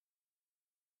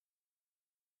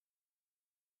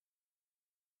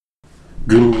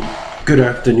Good, good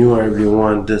afternoon,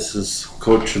 everyone. This is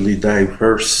Culturally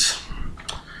Diverse.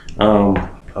 Um,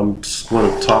 I'm just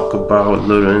going to talk about a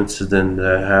little incident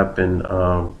that happened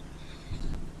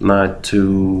not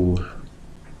too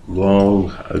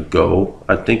long ago.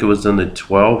 I think it was on the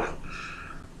 12th.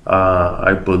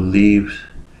 I believe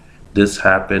this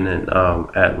happened in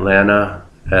Atlanta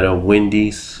at a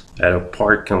Wendy's at a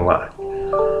parking lot,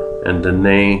 and the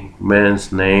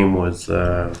man's name was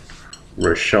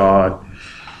Rashad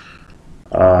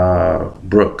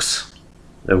Brooks,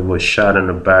 that was shot in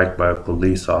the back by a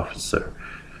police officer.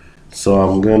 So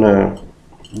I'm gonna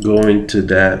go into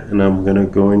that, and I'm gonna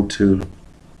go into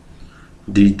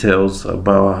details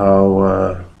about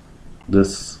how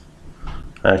this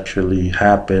actually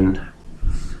happened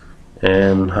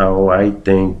and how I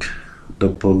think the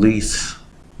police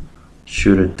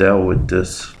should have dealt with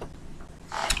this.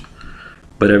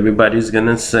 But everybody's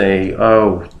gonna say,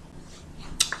 "Oh,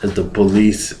 the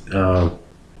police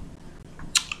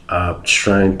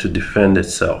trying to defend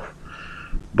itself."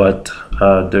 But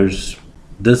there's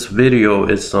this video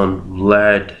is on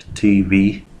Vlad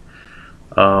TV.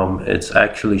 It's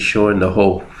actually showing the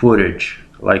whole footage,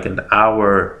 like an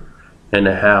hour and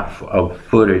a half of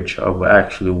footage of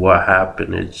actually what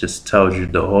happened. It just tells you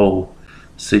the whole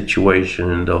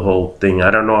situation and the whole thing.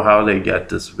 I don't know how they got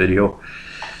this video.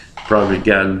 Probably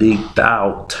got leaked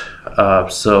out.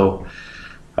 So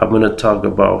I'm gonna talk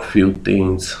about a few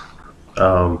things.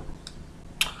 Um,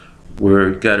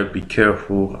 we're gotta be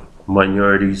careful.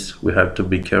 Minorities, we have to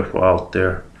be careful out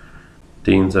there.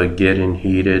 Things are getting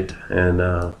heated,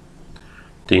 and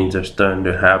things are starting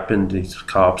to happen. These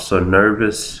cops are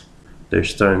nervous. They're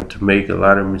starting to make a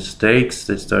lot of mistakes.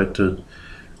 They start to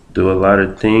do a lot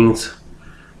of things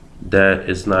that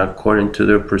is not according to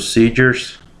their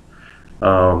procedures.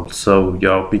 So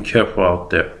y'all be careful out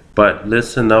there. But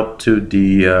listen up to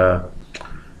the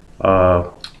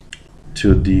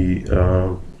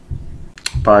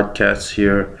podcast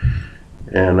here,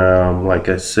 and like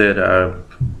I said,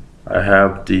 I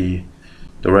have the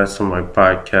rest of my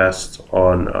podcasts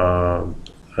on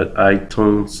at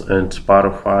iTunes and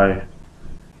Spotify,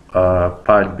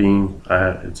 Podbean.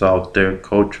 It's out there.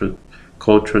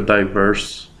 Culture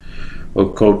diverse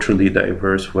or culturally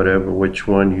diverse, whatever which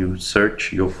one you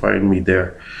search, you'll find me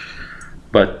there.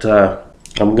 But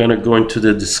I'm gonna go into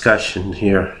the discussion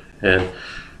here, and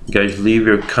you guys leave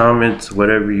your comments,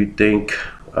 whatever you think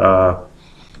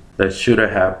that should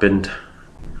have happened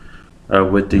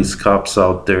with these cops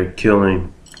out there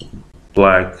killing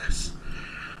blacks.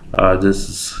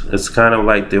 It's kind of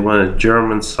like they want to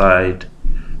German side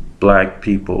black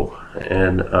people,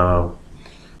 and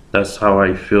that's how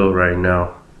I feel right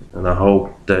now. And I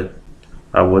hope that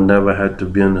I will never have to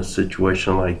be in a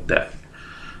situation like that.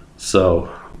 So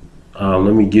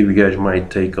let me give you guys my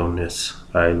take on this.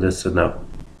 All right, listen up.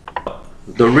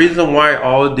 The reason why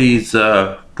all these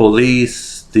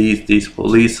these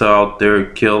police are out there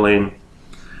killing,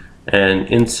 and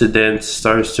incidents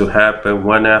starts to happen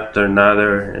one after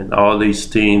another, and all these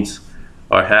things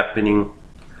are happening.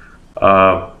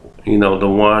 The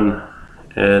one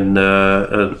and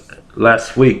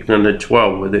last week on the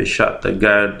 12th, where they shot the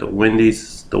guy at the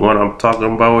Wendy's, the one I'm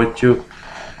talking about with you.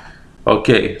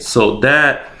 Okay, so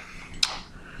that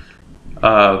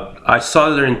I saw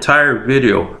their entire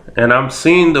video, and I'm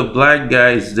seeing the black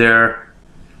guys there.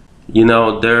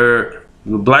 They're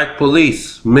the black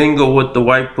police mingle with the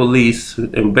white police,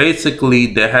 and basically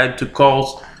they had to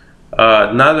call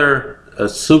another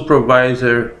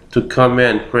supervisor to come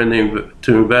in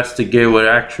to investigate what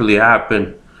actually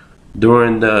happened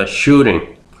during the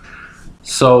shooting.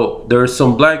 So there's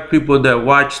some black people that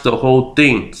watched the whole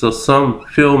thing. So some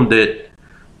filmed it.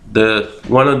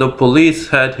 One of the police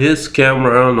had his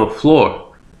camera on the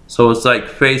floor, so it's like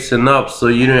facing up, so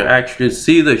you didn't actually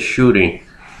see the shooting.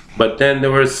 But then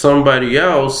there was somebody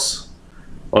else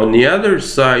on the other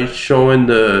side showing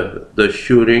the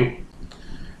shooting.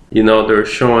 They're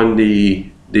showing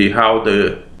the how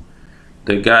the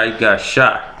guy got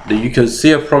shot. You can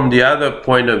see it from the other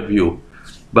point of view.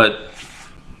 But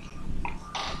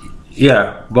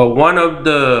yeah, but one of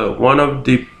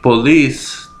the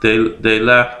police, they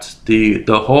left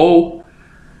the whole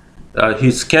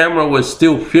his camera was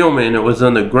still filming. It was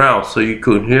on the ground, so you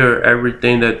could hear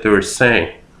everything that they were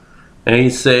saying. And he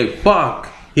said, "Fuck!"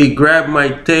 He grabbed my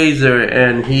taser,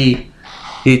 and he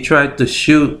tried to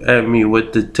shoot at me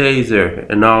with the taser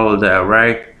and all of that,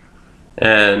 right?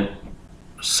 And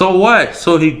so what?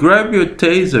 So he grabbed your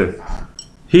taser.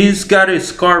 He's got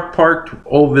his car parked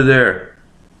over there.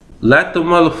 Let the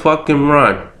motherfucking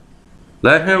run.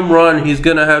 Let him run. He's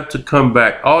gonna have to come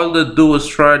back. All the dude was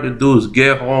trying to do is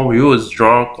get home. He was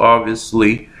drunk,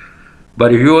 obviously,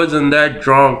 but he wasn't that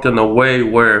drunk in a way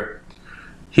where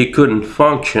he couldn't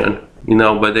function, you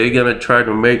know. But they're gonna try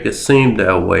to make it seem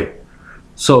that way.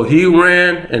 So he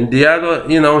ran, and the other,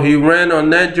 you know, he ran on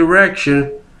that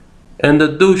direction, and the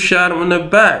dude shot him in the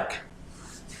back.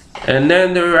 And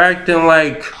then they're acting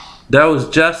like that was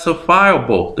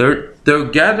justifiable. They're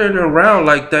gathering around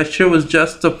like that shit was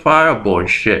justifiable and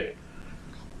shit.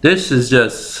 This is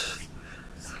just,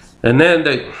 and then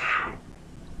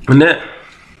and then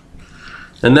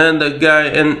and then the guy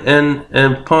in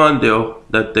Pondale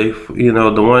that they, you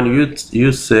know, the one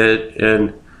you said,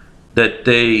 and that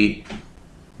they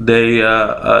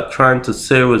trying to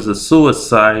say was a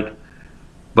suicide,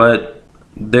 but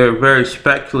they're very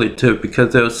speculative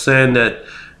because they were saying that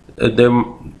there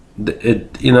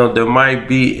might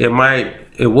be, it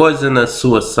wasn't a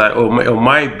suicide, or it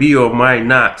might be or might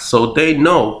not. So they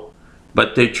know,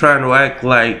 but they're trying to act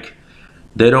like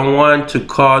they don't want to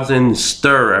cause any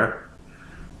stir.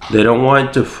 They don't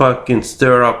want to fucking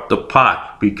stir up the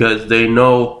pot because they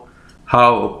know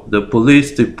how the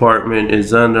police department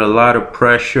is under a lot of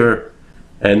pressure,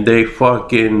 and they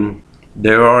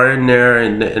are in there,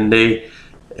 and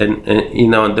you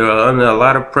know, they're under a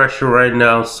lot of pressure right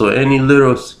now. So any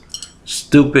little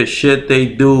stupid shit they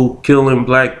do, killing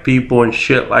black people and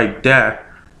shit like that,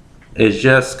 is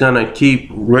just gonna keep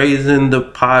raising the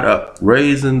pot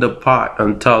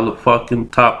until the fucking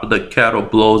top of the kettle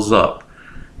blows up.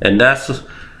 And that's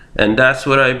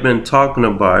what I've been talking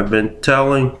about. I've been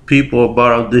telling people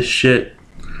about all this shit,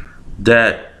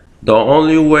 that the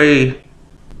only way,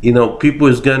 you know, people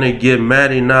is gonna get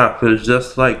mad enough is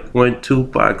just like when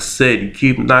Tupac said, you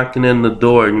keep knocking in the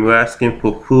door and you're asking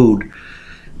for food.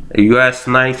 You ask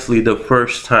nicely the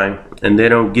first time and they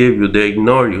don't give you, they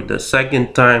ignore you. The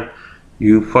second time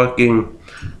you fucking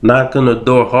knock on the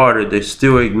door harder, they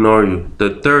still ignore you.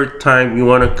 The third time you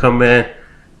wanna come in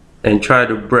and try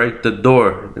to break the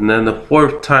door, and then the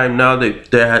fourth time now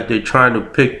they're trying to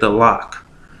pick the lock.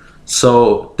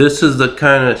 So this is the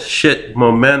kind of shit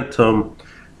momentum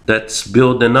that's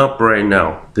building up right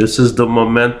now. This is the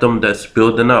momentum that's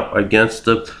building up against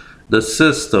the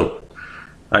system.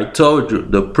 I told you,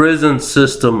 the prison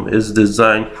system is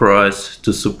designed for us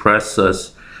to suppress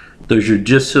us. The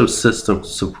judicial system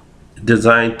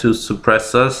designed to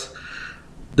suppress us.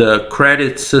 The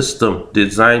credit system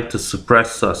designed to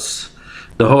suppress us.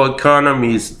 The whole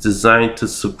economy is designed to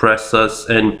suppress us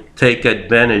and take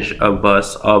advantage of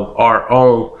us, of our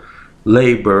own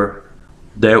labor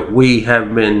that we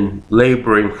have been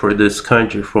laboring for this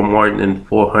country for more than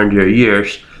 400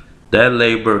 years. That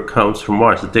labor comes from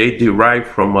us. They derive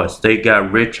from us. They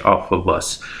got rich off of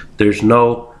us. There's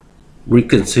no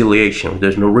reconciliation.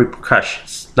 There's no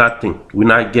repercussions. Nothing. We're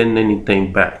not getting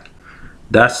anything back.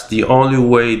 That's the only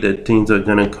way that things are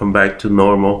gonna come back to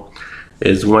normal,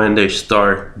 is when they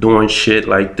start doing shit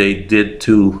like they did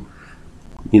to,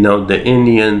 you know, the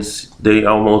Indians. They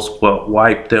almost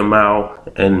wiped them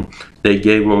out, and they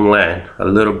gave them land, a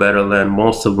little better land.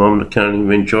 Most of them can't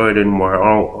even enjoy it anymore.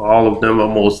 All of them are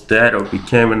almost dead or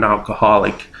became an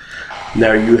alcoholic.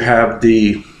 Now you have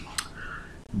the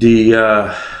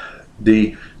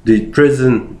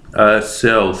prison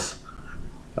cells.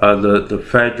 The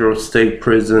federal, state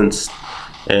prisons,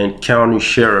 and county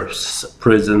sheriff's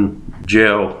prison,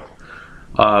 jail.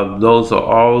 Those are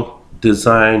all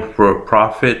designed for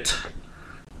profit,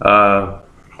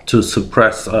 to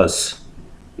suppress us.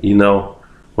 You know,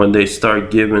 when they start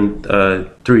giving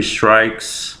 3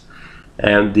 strikes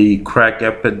and the crack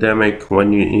epidemic,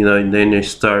 when you know, and then they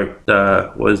start,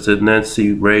 was it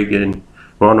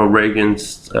Ronald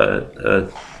Reagan's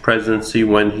presidency,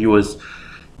 when he was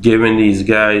giving these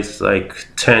guys like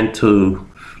 10 to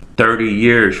 30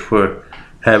 years for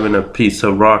having a piece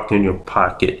of rock in your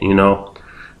pocket, you know.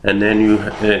 And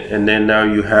then now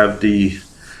you have the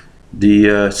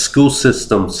school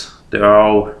systems. They're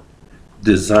all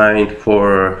designed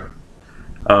for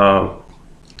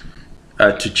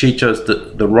to teach us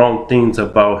the wrong things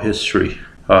about history.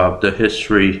 The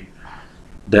history,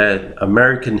 that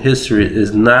American history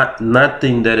is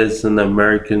nothing that is in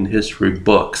American history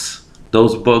books.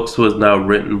 Those books was not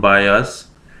written by us.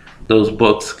 Those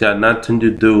books got nothing to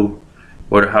do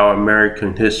with how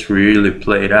American history really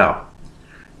played out.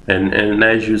 And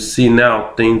as you see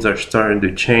now, things are starting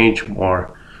to change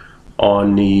more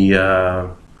on the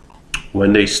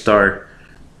when they start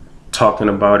talking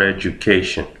about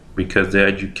education, because the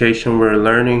education we're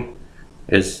learning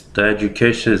is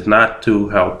not to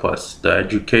help us. The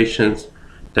education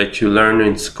that you learn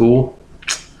in school,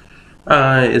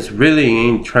 it's really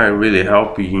ain't trying to really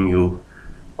help you.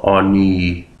 on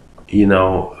the,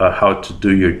 how to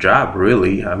do your job.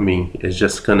 Really, I mean, it's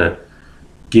just gonna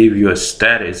give you a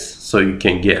status so you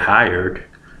can get hired.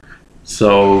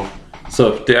 So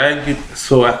so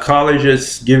at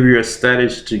colleges give you a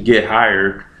status to get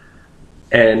hired,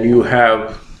 and you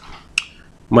have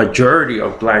majority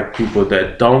of black people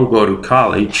that don't go to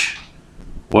college.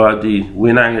 Well,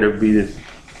 we're not gonna be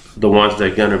the ones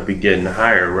that are gonna be getting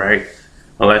hired, right?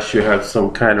 Unless you have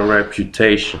some kind of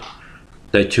reputation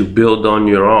that you build on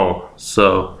your own.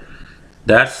 So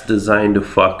that's designed to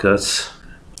fuck us.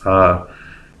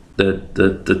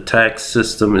 The tax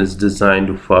system is designed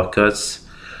to fuck us.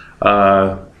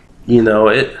 So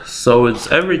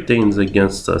it's everything's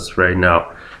against us right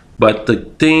now. But the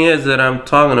thing is that I'm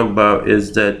talking about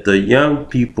is that the young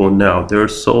people now, they're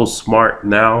so smart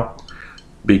now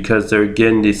because they're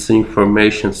getting this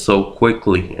information so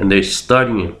quickly, and they're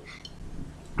studying.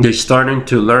 They're starting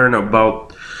to learn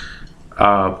about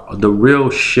the real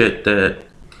shit, that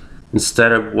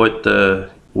instead of what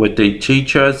they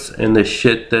teach us, and the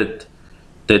shit that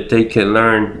they can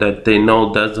learn that they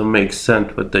know doesn't make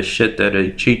sense with the shit that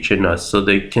they're teaching us, so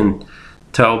they can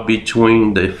tell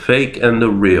between the fake and the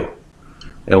real.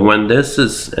 And when this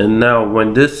is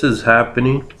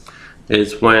happening,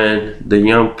 is when the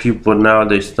young people now,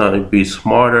 they starting to be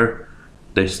smarter.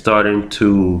 They're starting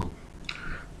to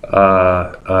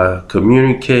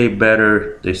communicate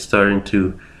better. They're starting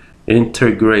to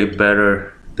integrate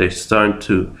better. They're starting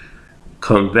to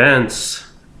convince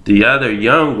the other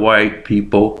young white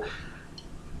people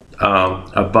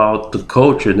about the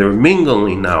culture. They're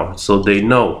mingling now, so they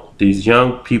know. These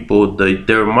young people,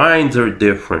 their minds are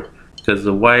different, because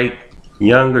the white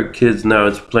younger kids now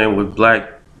is playing with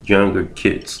black younger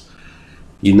kids.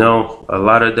 A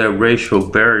lot of that racial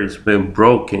barrier's been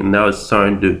broken. Now it's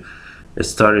starting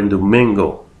to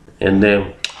mingle. And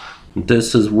then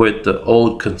this is what the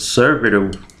old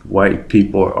conservative white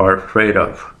people are afraid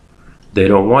of. They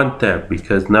don't want that,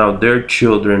 because now their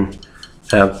children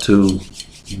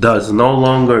does no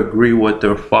longer agree with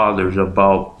their fathers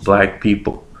about black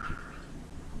people.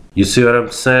 You see what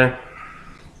I'm saying?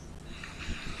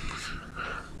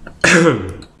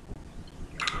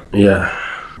 Yeah.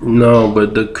 No,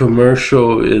 but the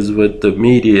commercial is with the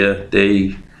media.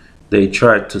 They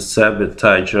try to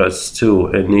sabotage us too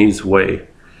in these way.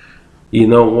 You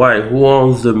know why? Who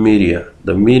owns the media?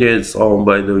 The media is owned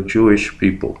by the Jewish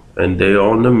people, and they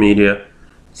own the media.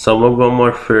 Some of them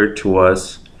are fair to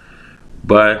us,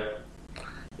 but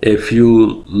if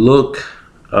you look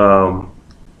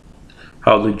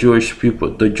how the Jewish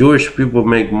people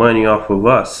make money off of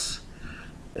us.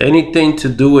 Anything to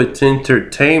do with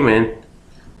entertainment,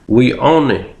 we own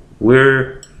it.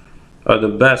 We're the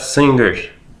best singers.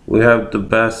 We have the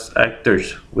best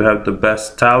actors. We have the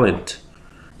best talent.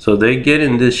 So they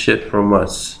getting this shit from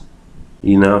us,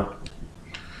 Yeah,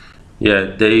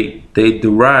 they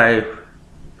derive.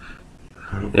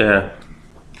 Yeah,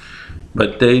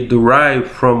 but they derive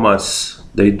from us.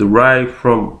 They derive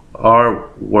from our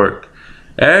work.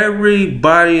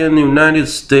 Everybody in the United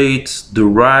States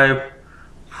derive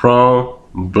from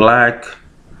black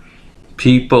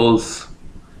people's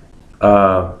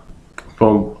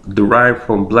from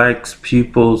black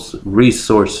people's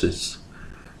resources,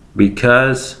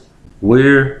 because we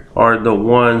are the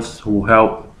ones who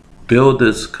help build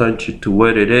this country to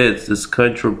what it is. This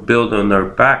country built on our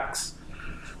backs.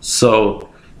 So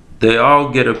they all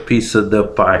get a piece of the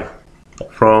pie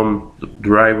from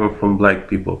deriving from black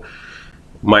people.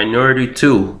 Minority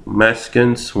too.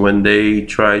 Mexicans, when they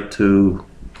try to,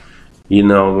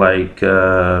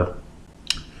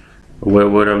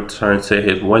 what I'm trying to say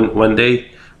is when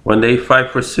they fight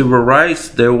for civil rights,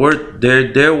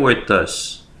 they're there with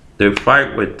us. They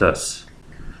fight with us.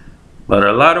 But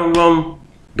a lot of them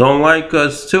don't like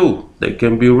us too. They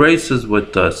can be racist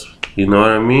with us. You know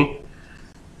what I mean?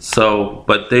 So,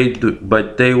 but they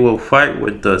will fight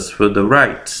with us for the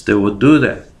rights. They will do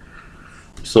that.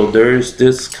 So there's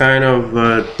this kind of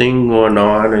thing going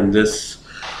on, and this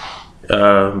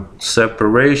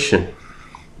separation.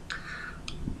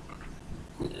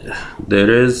 There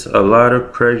is a lot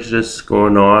of prejudice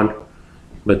going on,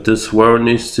 but this world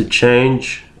needs to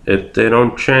change. If they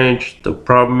don't change, the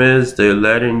problem is they're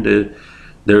letting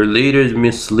their leaders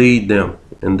mislead them,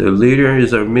 and their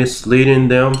leaders are misleading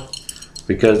them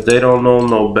because they don't know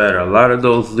no better. A lot of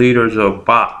those leaders are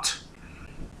bots.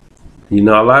 A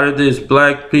lot of these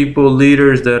black people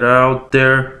leaders that are out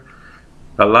there,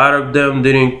 a lot of them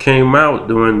didn't came out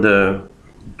during the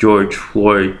George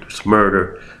Floyd's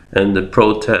murder and the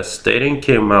protests. They didn't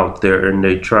came out there and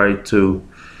they tried to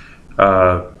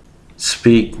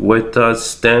speak with us,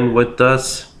 stand with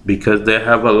us. because they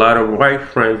have a lot of white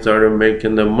friends that are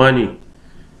making the money,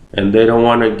 and they don't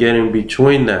want to get in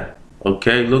between that.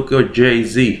 Okay, look at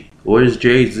Jay-Z. Where's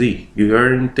Jay-Z? You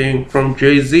heard anything from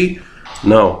Jay-Z?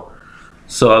 No.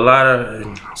 So a lot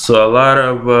of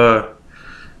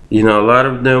a lot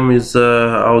of them is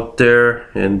out there,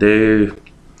 and they're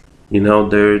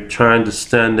trying to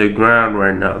stand their ground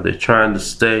right now. They're trying to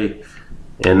stay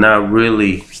and not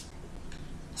really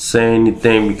say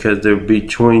anything because they're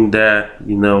between that,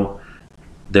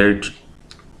 they're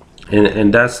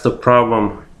and that's the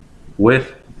problem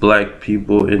with black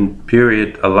people in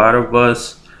period. A lot of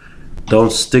us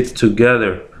don't stick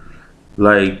together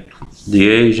like the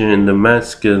Asian and the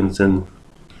Mexicans, and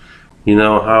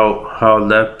how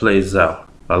that plays out.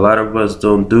 A lot of us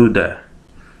don't do that.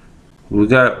 We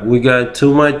got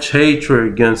too much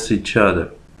hatred against each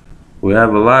other. We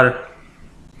have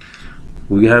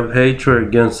hatred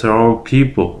against our own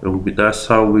people, and that's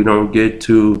how we don't get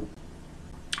to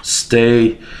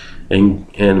stay,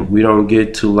 and we don't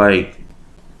get to like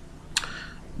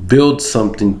build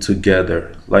something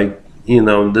together. Like,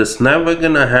 this never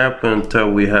gonna happen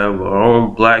until we have our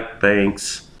own black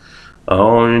banks, our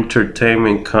own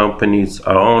entertainment companies,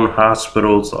 our own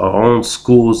hospitals, our own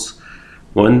schools.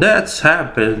 When that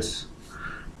happens,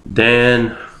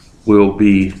 then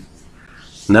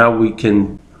now we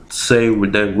can say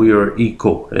that we are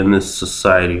equal in this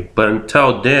society. But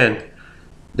until then,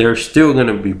 there's still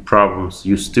gonna be problems.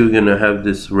 You're still gonna have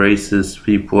this racist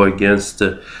people against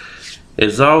it.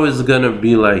 It's always gonna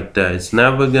be like that. It's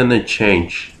never gonna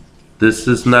change. This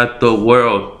is not the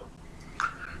world.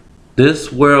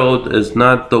 This world is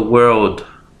not the world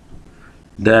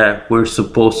that we're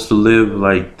supposed to live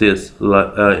like this,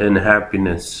 in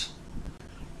happiness.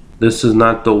 This is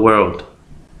not the world.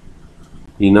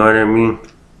 You know what I mean?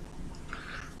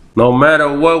 No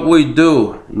matter what we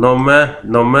do, no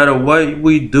matter what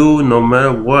we do, no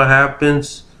matter what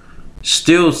happens,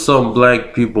 still some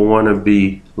black people want to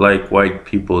be like white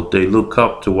people. They look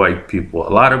up to white people. A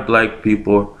lot of black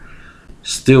people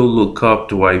still look up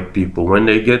to white people. When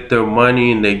they get their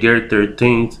money and they get their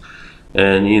things,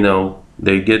 and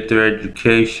they get their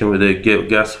education,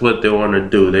 guess what they want to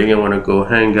do? They want to go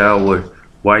hang out with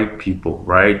white people,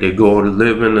 right? They go to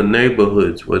live in the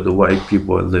neighborhoods where the white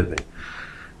people are living.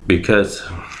 Because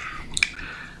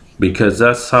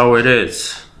that's how it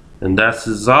is, and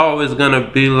is always gonna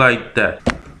be like that.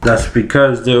 That's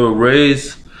because they were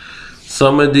raised.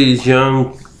 Some of these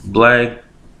young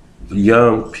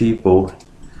people,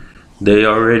 they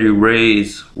already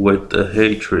raised with the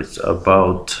hatreds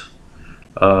about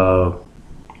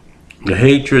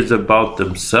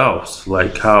themselves,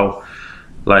 like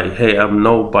hey, I'm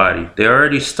nobody. They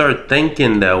already start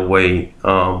thinking that way.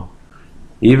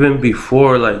 Even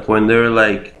before, like when they're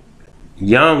like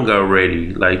young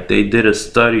already, like they did a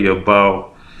study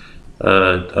about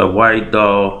a white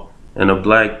doll and a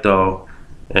black doll,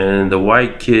 and the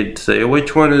white kid say,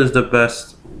 which one is the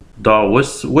best doll?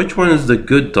 Which one is the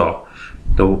good doll?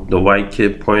 The white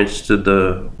kid points to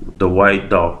the white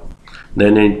doll.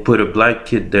 Then they put a black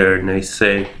kid there, and they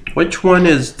say, which one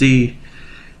is the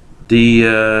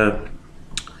bad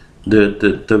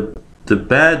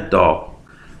doll?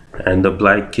 And the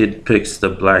black kid picks the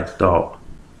black doll.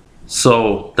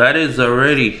 So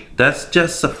that's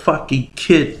just a fucking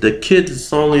kid. The kid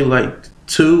is only like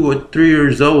 2 or 3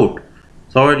 years old.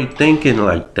 It's already thinking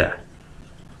like that.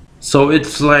 So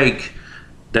it's like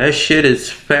that shit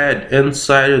is fed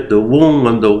inside of the womb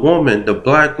of the woman, the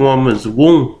black woman's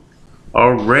womb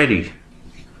already.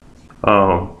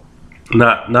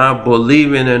 Not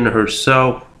believing in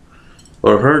herself,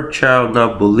 or her child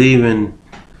not believing.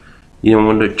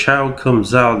 When the child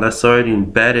comes out, that's already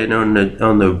embedded on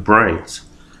the brains.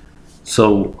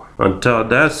 So until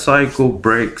that cycle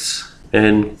breaks,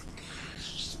 and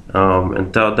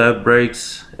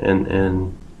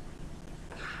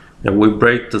we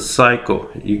break the cycle,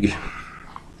 you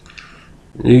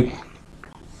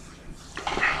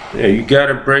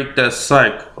gotta break that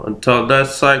cycle. Until that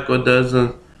cycle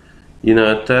doesn't,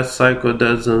 if that cycle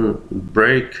doesn't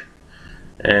break,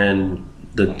 and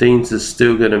the things is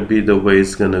still gonna be the way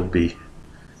it's gonna be.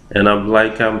 And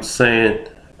I'm saying,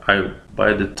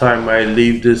 by the time I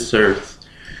leave this earth,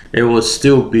 it will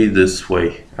still be this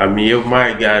way. I mean, it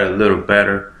might get a little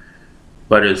better,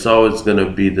 but it's always gonna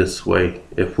be this way.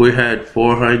 If we had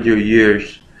 400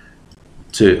 years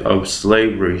of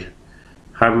slavery,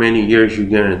 how many years you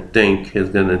gonna think it's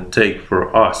gonna take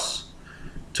for us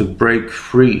to break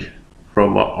free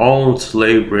from our own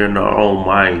slavery in our own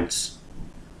minds?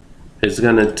 It's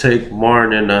gonna take more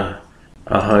than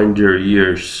 100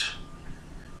 years.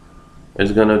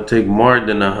 It's gonna take more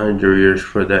than 100 years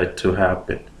for that to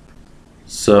happen.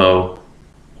 So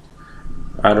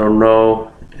I don't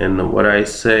know, and what I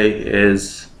say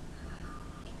is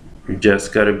you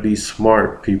just gotta be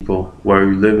smart, people, while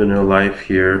you're living your life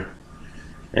here,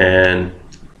 and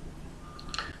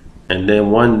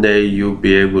then one day you'll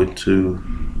be able to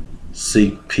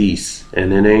seek peace,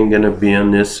 and it ain't gonna be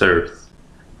on this earth.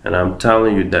 And I'm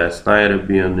telling you, that's not gonna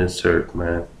be on this earth,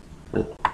 man.